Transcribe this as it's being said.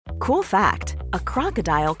Cool fact, a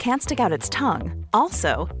crocodile can't stick out its tongue.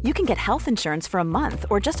 Also, you can get health insurance for a month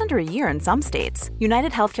or just under a year in some states.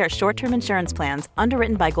 United Healthcare short-term insurance plans,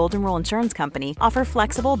 underwritten by Golden Rule Insurance Company, offer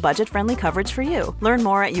flexible, budget-friendly coverage for you. Learn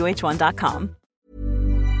more at uh1.com.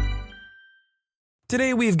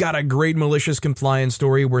 Today we've got a great malicious compliance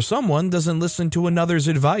story where someone doesn't listen to another's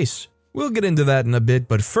advice. We'll get into that in a bit,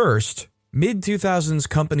 but first, mid-2000s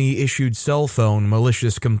company-issued cell phone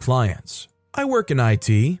malicious compliance. I work in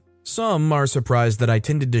IT. Some are surprised that I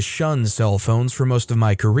tended to shun cell phones for most of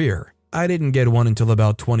my career. I didn't get one until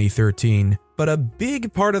about 2013, but a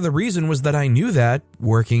big part of the reason was that I knew that,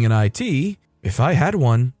 working in IT, if I had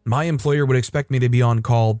one, my employer would expect me to be on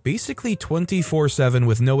call basically 24/7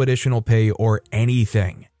 with no additional pay or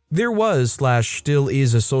anything. There was/still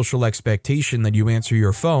is a social expectation that you answer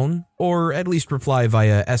your phone, or at least reply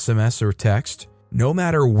via SMS or text, no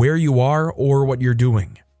matter where you are or what you're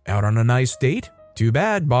doing. Out on a nice date? Too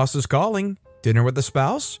bad, boss is calling. Dinner with the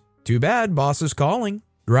spouse? Too bad, boss is calling.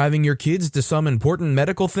 Driving your kids to some important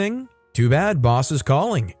medical thing? Too bad, boss is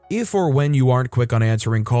calling. If or when you aren't quick on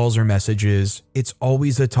answering calls or messages, it's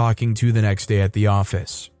always a talking to the next day at the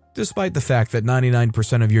office. Despite the fact that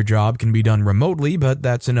 99% of your job can be done remotely, but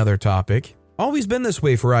that's another topic. Always been this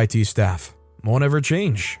way for IT staff. Won't ever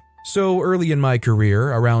change. So early in my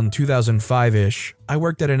career, around 2005-ish, I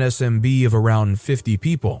worked at an SMB of around 50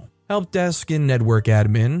 people. Help desk and network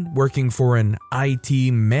admin, working for an IT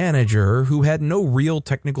manager who had no real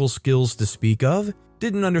technical skills to speak of,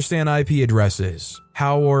 didn't understand IP addresses,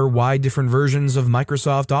 how or why different versions of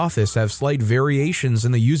Microsoft Office have slight variations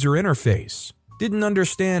in the user interface, didn't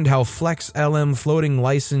understand how FlexLM floating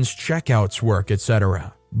license checkouts work,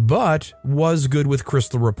 etc. But was good with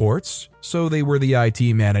crystal reports, so they were the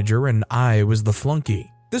IT manager and I was the flunky.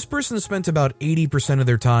 This person spent about 80% of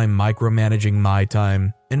their time micromanaging my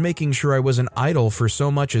time and making sure I wasn't idle for so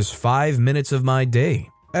much as 5 minutes of my day.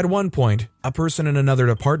 At one point, a person in another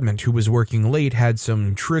department who was working late had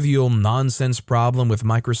some trivial nonsense problem with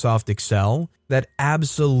Microsoft Excel that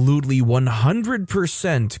absolutely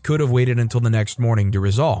 100% could have waited until the next morning to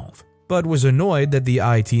resolve, but was annoyed that the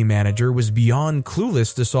IT manager was beyond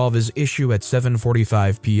clueless to solve his issue at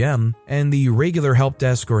 7:45 p.m. and the regular help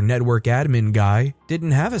desk or network admin guy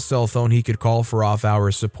didn't have a cell phone he could call for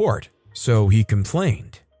off-hour support, so he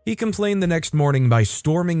complained. He complained the next morning by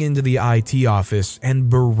storming into the IT office and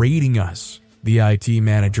berating us, the IT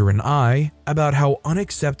manager and I, about how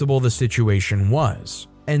unacceptable the situation was,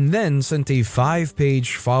 and then sent a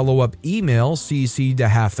 5-page follow-up email CC'd to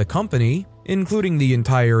half the company, including the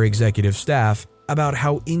entire executive staff, about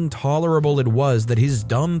how intolerable it was that his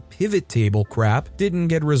dumb pivot table crap didn't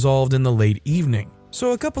get resolved in the late evening.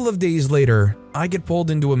 So a couple of days later, I get pulled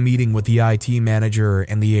into a meeting with the IT manager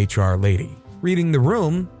and the HR lady. Reading the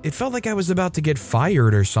room, it felt like I was about to get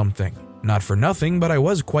fired or something. Not for nothing, but I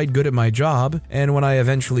was quite good at my job, and when I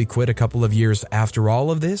eventually quit a couple of years after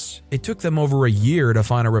all of this, it took them over a year to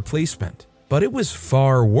find a replacement. But it was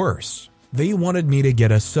far worse. They wanted me to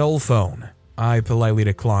get a cell phone. I politely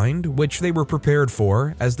declined, which they were prepared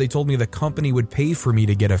for, as they told me the company would pay for me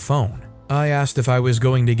to get a phone. I asked if I was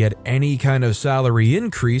going to get any kind of salary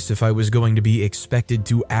increase if I was going to be expected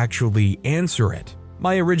to actually answer it.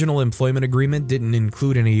 My original employment agreement didn't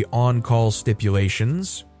include any on-call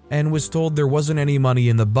stipulations, and was told there wasn't any money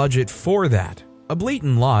in the budget for that. A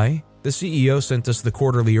blatant lie. The CEO sent us the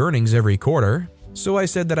quarterly earnings every quarter, so I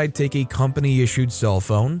said that I'd take a company-issued cell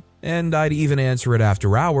phone, and I'd even answer it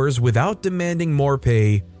after hours without demanding more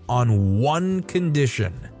pay on one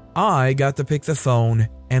condition. I got to pick the phone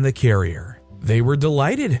and the carrier. They were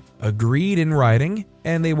delighted, agreed in writing,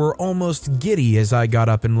 and they were almost giddy as I got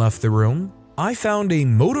up and left the room. I found a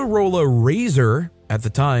Motorola Razr, at the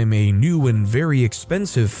time a new and very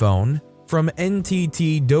expensive phone, from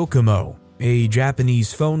NTT Docomo, a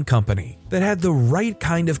Japanese phone company that had the right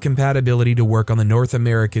kind of compatibility to work on the North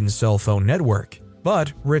American cell phone network,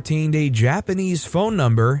 but retained a Japanese phone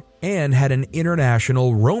number and had an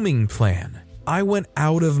international roaming plan. I went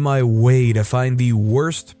out of my way to find the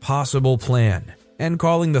worst possible plan, and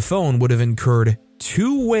calling the phone would have incurred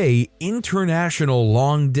two-way international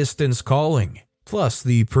long-distance calling, plus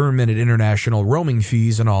the per-minute international roaming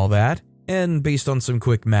fees and all that, and based on some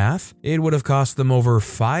quick math, it would have cost them over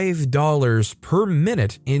 $5 per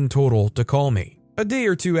minute in total to call me. A day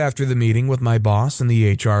or two after the meeting with my boss and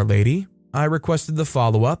the HR lady, I requested the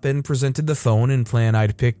follow-up and presented the phone and plan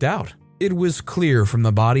I'd picked out. It was clear from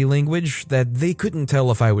the body language that they couldn't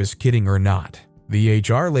tell if I was kidding or not. The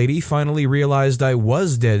HR lady finally realized I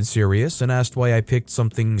was dead serious and asked why I picked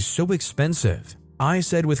something so expensive. I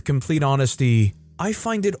said with complete honesty, I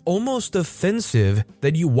find it almost offensive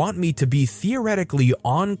that you want me to be theoretically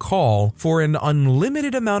on call for an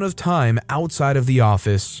unlimited amount of time outside of the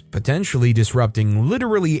office, potentially disrupting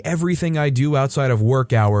literally everything I do outside of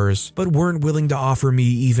work hours, but weren't willing to offer me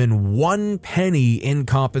even 1 penny in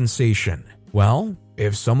compensation. Well,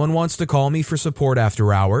 if someone wants to call me for support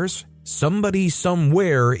after hours, somebody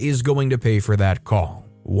somewhere is going to pay for that call,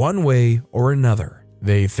 one way or another.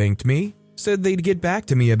 They thanked me, said they'd get back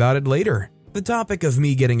to me about it later. The topic of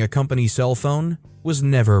me getting a company cell phone was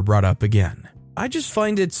never brought up again. I just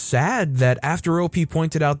find it sad that after OP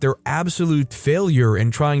pointed out their absolute failure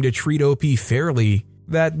in trying to treat OP fairly,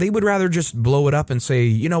 that they would rather just blow it up and say,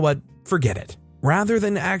 you know what, forget it. Rather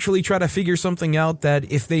than actually try to figure something out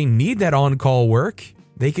that if they need that on-call work,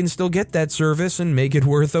 they can still get that service and make it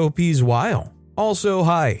worth OP's while. Also,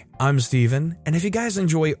 hi, I'm Steven, and if you guys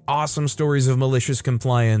enjoy awesome stories of malicious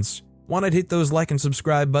compliance, why not hit those like and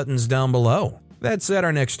subscribe buttons down below? That said,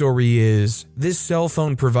 our next story is, this cell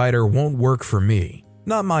phone provider won't work for me.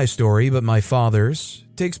 Not my story, but my father's.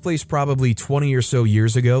 Takes place probably 20 or so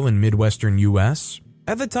years ago in Midwestern US.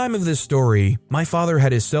 At the time of this story, my father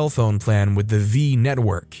had his cell phone plan with the V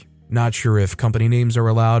network. Not sure if company names are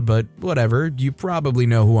allowed, but whatever, you probably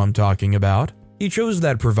know who I'm talking about. He chose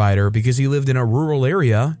that provider because he lived in a rural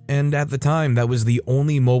area, and at the time that was the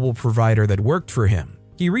only mobile provider that worked for him.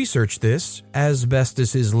 He researched this, as best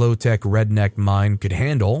as his low-tech redneck mind could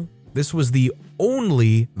handle. This was the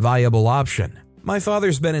only viable option. My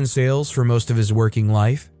father's been in sales for most of his working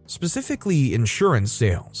life, specifically insurance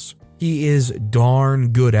sales. He is darn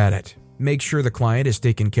good at it. Make sure the client is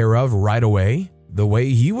taken care of right away, the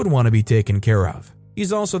way he would want to be taken care of.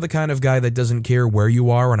 He's also the kind of guy that doesn't care where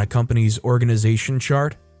you are on a company's organization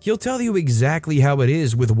chart. He'll tell you exactly how it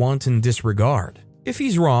is with wanton disregard. If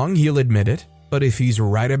he's wrong, he'll admit it. But if he's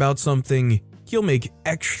right about something, he'll make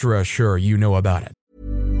extra sure you know about it.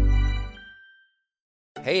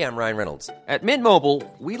 Hey, I'm Ryan Reynolds. At Mint Mobile,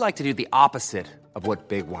 we like to do the opposite of what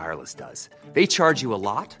Big Wireless does. They charge you a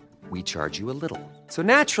lot, we charge you a little. So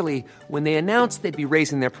naturally, when they announced they'd be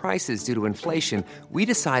raising their prices due to inflation, we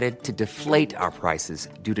decided to deflate our prices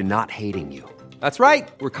due to not hating you. That's right.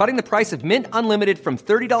 We're cutting the price of Mint Unlimited from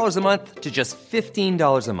 $30 a month to just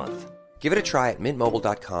 $15 a month. Give it a try at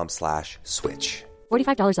mintmobile.com/switch.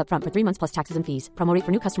 $45 up front for 3 months plus taxes and fees. Promo rate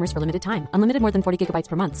for new customers for limited time. Unlimited more than 40 gigabytes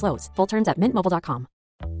per month. Slows full terms at mintmobile.com.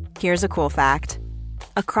 Here's a cool fact.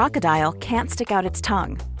 A crocodile can't stick out its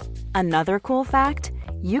tongue. Another cool fact,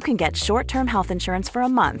 you can get short-term health insurance for a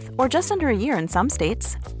month or just under a year in some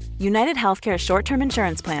states. United Healthcare short-term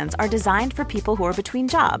insurance plans are designed for people who are between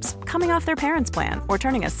jobs, coming off their parents' plan, or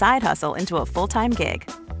turning a side hustle into a full-time gig.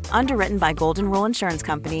 Underwritten by Golden Rule Insurance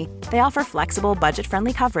Company, they offer flexible,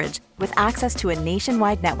 budget-friendly coverage with access to a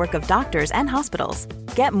nationwide network of doctors and hospitals.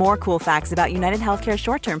 Get more cool facts about United Healthcare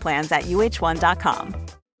short-term plans at uh1.com.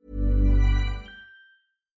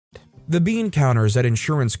 The bean counters at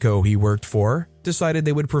Insurance Co. he worked for decided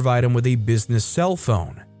they would provide him with a business cell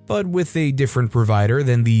phone, but with a different provider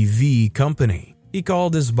than the V company. He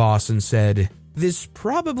called his boss and said, "This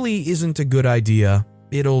probably isn't a good idea.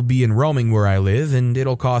 It'll be in roaming where I live, and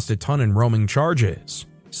it'll cost a ton in roaming charges."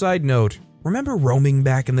 Side note, remember roaming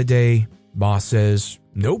back in the day? Boss says,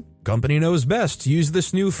 "Nope, company knows best. Use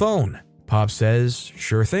this new phone." Pop says,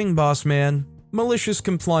 "Sure thing, boss man." Malicious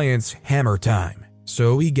compliance hammer time.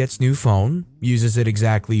 So he gets new phone, uses it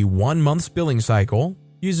exactly 1 month's billing cycle,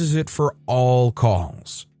 uses it for all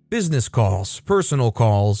calls. Business calls, personal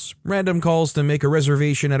calls, random calls to make a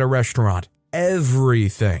reservation at a restaurant,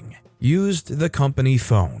 everything. Used the company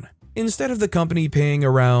phone. Instead of the company paying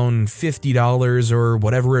around $50 or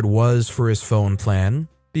whatever it was for his phone plan,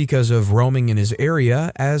 because of roaming in his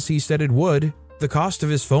area, as he said it would, the cost of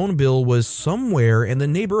his phone bill was somewhere in the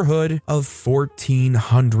neighborhood of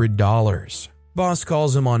 $1,400. Boss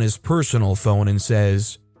calls him on his personal phone and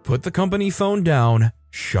says, "Put the company phone down,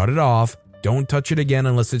 shut it off, don't touch it again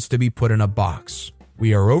unless it's to be put in a box.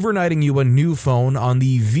 We are overnighting you a new phone on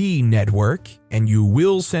the V network, and you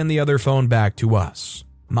will send the other phone back to us."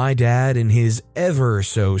 My dad, in his ever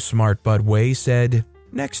so smart butt way, said,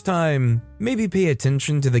 "Next time, maybe pay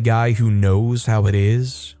attention to the guy who knows how it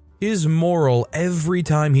is." His moral every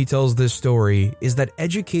time he tells this story is that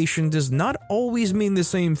education does not always mean the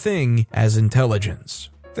same thing as intelligence.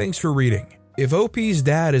 Thanks for reading. If OP's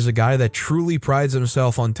dad is a guy that truly prides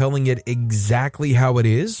himself on telling it exactly how it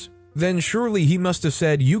is, then surely he must have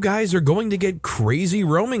said, "You guys are going to get crazy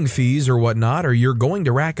roaming fees or whatnot, or you're going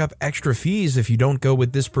to rack up extra fees if you don't go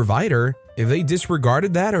with this provider." If they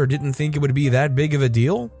disregarded that or didn't think it would be that big of a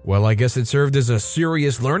deal, well, I guess it served as a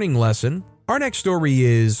serious learning lesson. Our next story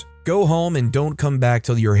is, go home and don't come back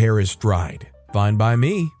till your hair is dried. Fine by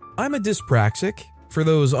me. I'm a dyspraxic. For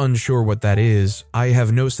those unsure what that is, I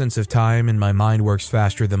have no sense of time and my mind works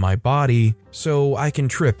faster than my body, so I can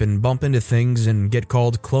trip and bump into things and get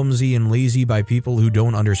called clumsy and lazy by people who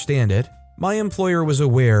don't understand it. My employer was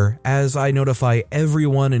aware, as I notify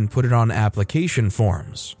everyone and put it on application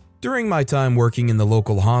forms. During my time working in the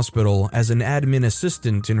local hospital as an admin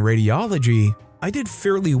assistant in radiology, I did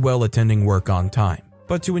fairly well attending work on time.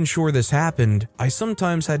 But to ensure this happened, I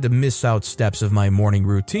sometimes had to miss out steps of my morning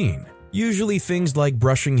routine. Usually things like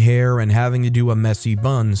brushing hair and having to do a messy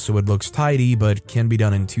bun so it looks tidy but can be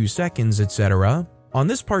done in 2 seconds, etc. On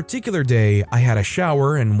this particular day, I had a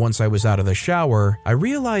shower, and once I was out of the shower, I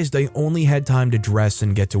realized I only had time to dress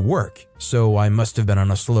and get to work, so I must have been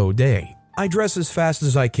on a slow day. I dress as fast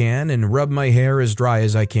as I can and rub my hair as dry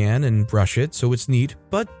as I can and brush it so it's neat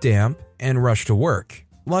but damp and rush to work.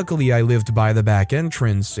 Luckily, I lived by the back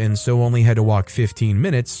entrance and so only had to walk 15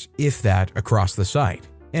 minutes, if that, across the site.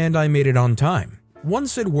 And I made it on time.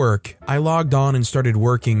 Once at work, I logged on and started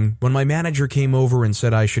working when my manager came over and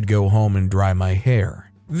said I should go home and dry my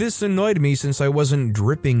hair. This annoyed me since I wasn't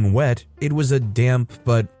dripping wet, it was a damp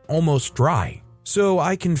but almost dry. So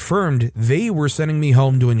I confirmed they were sending me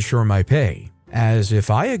home to ensure my pay, as if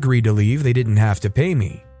I agreed to leave they didn't have to pay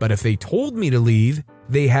me, but if they told me to leave,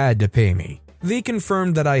 they had to pay me. They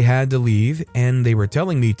confirmed that I had to leave and they were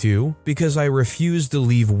telling me to because I refused to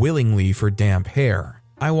leave willingly for damp hair.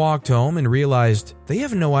 I walked home and realized they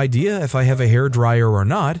have no idea if I have a hair dryer or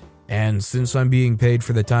not, and since I'm being paid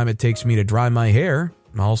for the time it takes me to dry my hair,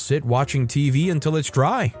 I'll sit watching TV until it's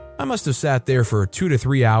dry. I must have sat there for 2 to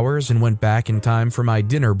 3 hours and went back in time for my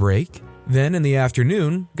dinner break. Then in the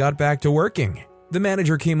afternoon, got back to working. The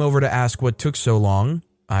manager came over to ask what took so long.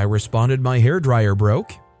 I responded my hair dryer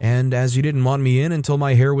broke, and as he didn't want me in until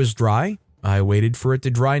my hair was dry, I waited for it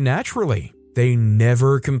to dry naturally. They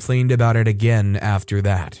never complained about it again after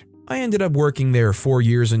that. I ended up working there 4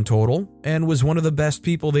 years in total and was one of the best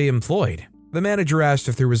people they employed. The manager asked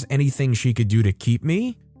if there was anything she could do to keep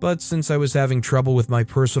me, but since I was having trouble with my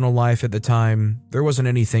personal life at the time, there wasn't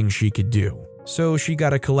anything she could do. So she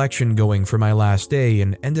got a collection going for my last day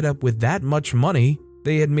and ended up with that much money.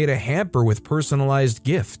 They had made a hamper with personalized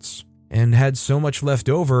gifts and had so much left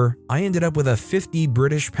over, I ended up with a 50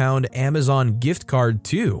 British pound Amazon gift card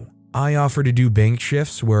too. I offered to do bank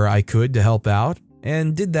shifts where I could to help out,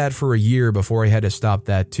 and did that for a year before I had to stop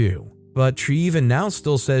that too. But she even now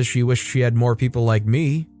still says she wished she had more people like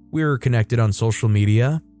me. We were connected on social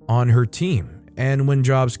media, on her team, and when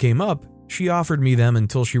jobs came up, she offered me them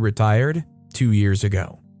until she retired 2 years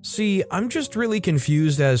ago. See, I'm just really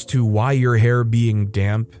confused as to why your hair being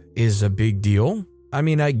damp is a big deal. I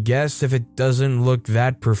mean, I guess if it doesn't look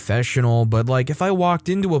that professional, but like if I walked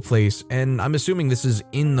into a place, and I'm assuming this is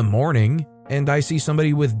in the morning, and I see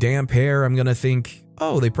somebody with damp hair, I'm gonna think,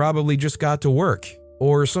 oh, they probably just got to work.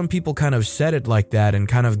 Or some people kind of set it like that and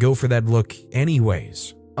kind of go for that look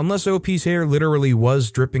anyways. Unless OP's hair literally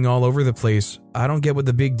was dripping all over the place, I don't get what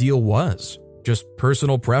the big deal was. Just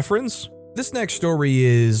personal preference? This next story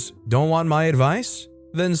is, don't want my advice?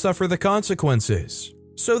 Then suffer the consequences.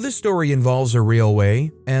 So this story involves a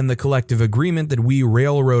railway and the collective agreement that we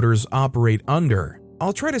railroaders operate under.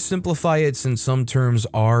 I'll try to simplify it since some terms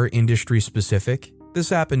are industry specific. This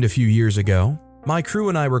happened a few years ago. My crew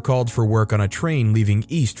and I were called for work on a train leaving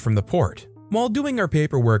east from the port. While doing our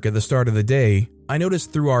paperwork at the start of the day, I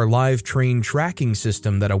noticed through our live train tracking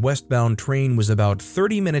system that a westbound train was about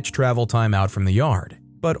 30 minutes travel time out from the yard,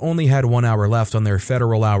 but only had 1 hour left on their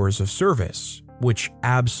federal hours of service, which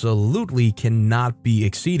absolutely cannot be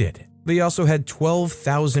exceeded. They also had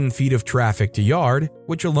 12,000 feet of traffic to yard,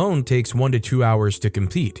 which alone takes 1 to 2 hours to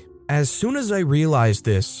complete. As soon as I realized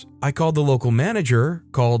this, I called the local manager,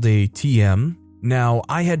 called a TM. Now,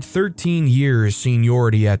 I had 13 years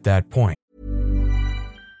seniority at that point.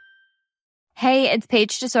 Hey, it's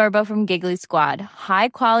Paige DeSorbo from Giggly Squad. High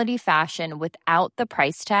quality fashion without the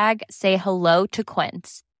price tag. Say hello to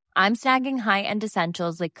Quince. I'm snagging high-end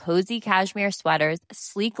essentials like cozy cashmere sweaters,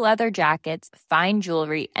 sleek leather jackets, fine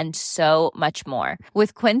jewelry, and so much more.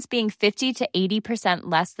 With Quince being 50 to 80%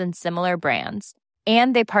 less than similar brands.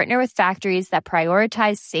 And they partner with factories that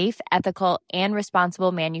prioritize safe, ethical, and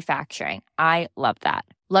responsible manufacturing. I love that.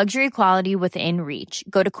 Luxury quality within reach.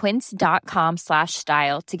 Go to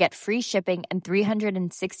quince.com/style to get free shipping and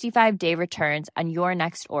 365-day returns on your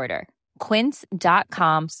next order.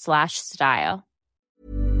 Quince.com/style.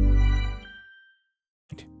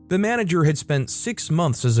 The manager had spent 6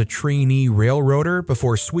 months as a trainee railroader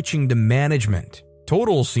before switching to management.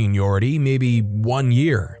 Total seniority, maybe 1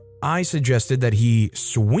 year. I suggested that he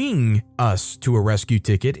swing us to a rescue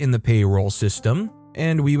ticket in the payroll system.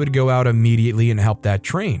 and we would go out immediately and help that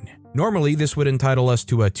train. Normally, this would entitle us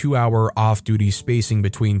to a 2-hour off-duty spacing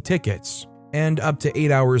between tickets, and up to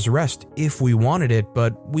 8 hours rest if we wanted it,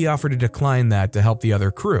 but we offered to decline that to help the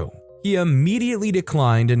other crew. He immediately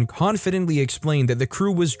declined and confidently explained that the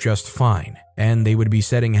crew was just fine, and they would be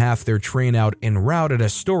setting half their train out en route at a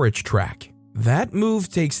storage track. That move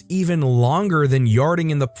takes even longer than yarding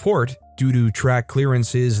in the port due to track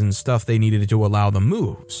clearances and stuff they needed to allow the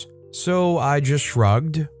moves. So I just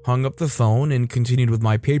shrugged, hung up the phone, and continued with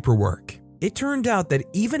my paperwork. It turned out that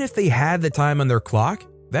even if they had the time on their clock,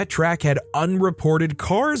 that track had unreported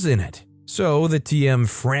cars in it. So the TM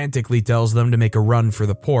frantically tells them to make a run for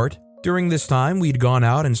the port. During this time, we'd gone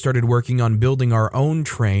out and started working on building our own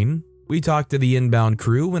train. We talked to the inbound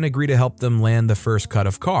crew and agreed to help them land the first cut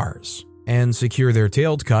of cars and secure their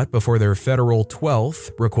tailed cut before their federal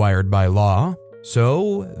 12th, required by law.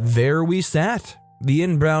 So there we sat. The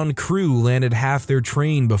inbound crew landed half their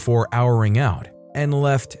train before houring out and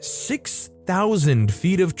left 6,000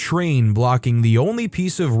 feet of train blocking the only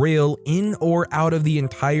piece of rail in or out of the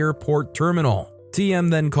entire port terminal.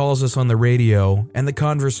 TM then calls us on the radio, and the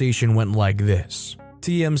conversation went like this.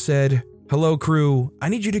 TM said, "Hello crew, I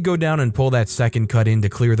need you to go down and pull that second cut in to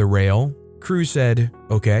clear the rail." Crew said,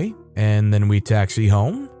 "Okay, and then we taxi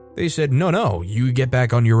home?" They said, No, you get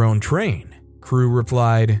back on your own train." Crew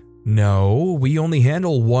replied, "No, we only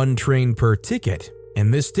handle one train per ticket,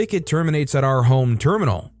 and this ticket terminates at our home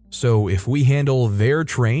terminal. So if we handle their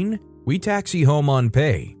train, we taxi home on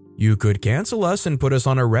pay. You could cancel us and put us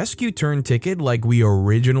on a rescue turn ticket like we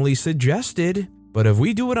originally suggested, but if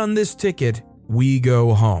we do it on this ticket, we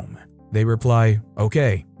go home." They reply,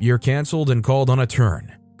 "Okay, you're canceled and called on a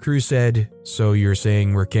turn." Crew said, "So you're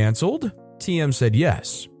saying we're canceled?" TM said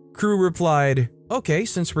yes. Crew replied, "Okay,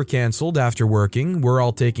 since we're canceled after working, we're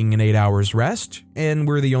all taking an 8 hours rest, and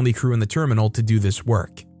we're the only crew in the terminal to do this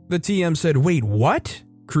work." The TM said, "Wait, what?"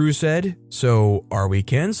 Crew said, "So are we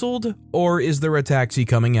canceled, or is there a taxi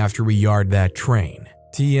coming after we yard that train?"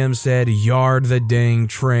 TM said, "Yard the dang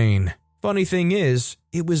train." Funny thing is,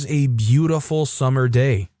 it was a beautiful summer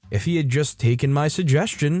day. If he had just taken my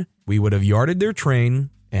suggestion, we would have yarded their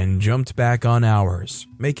train and jumped back on ours,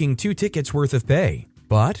 making 2 tickets worth of pay,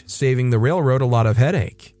 but saving the railroad a lot of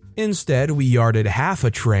headache. Instead, we yarded half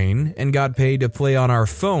a train and got paid to play on our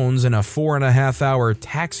phones in a 4.5-hour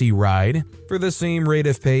taxi ride for the same rate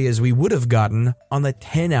of pay as we would have gotten on the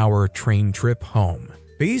 10-hour train trip home.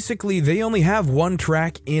 Basically, they only have one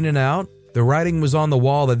track in and out. The writing was on the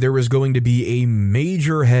wall that there was going to be a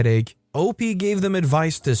major headache. OP gave them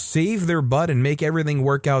advice to save their butt and make everything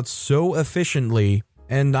work out so efficiently,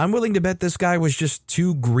 and I'm willing to bet this guy was just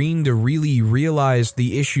too green to really realize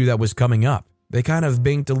the issue that was coming up. They kind of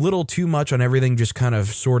banked a little too much on everything just kind of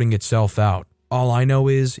sorting itself out. All I know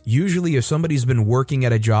is, usually if somebody's been working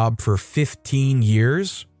at a job for 15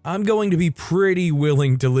 years, I'm going to be pretty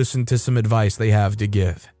willing to listen to some advice they have to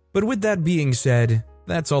give. But with that being said,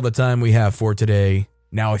 that's all the time we have for today.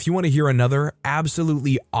 Now, if you want to hear another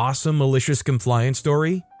absolutely awesome malicious compliance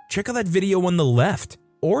story, check out that video on the left.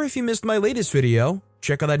 Or if you missed my latest video,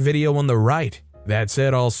 check out that video on the right. That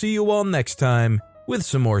said, I'll see you all next time with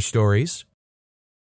some more stories.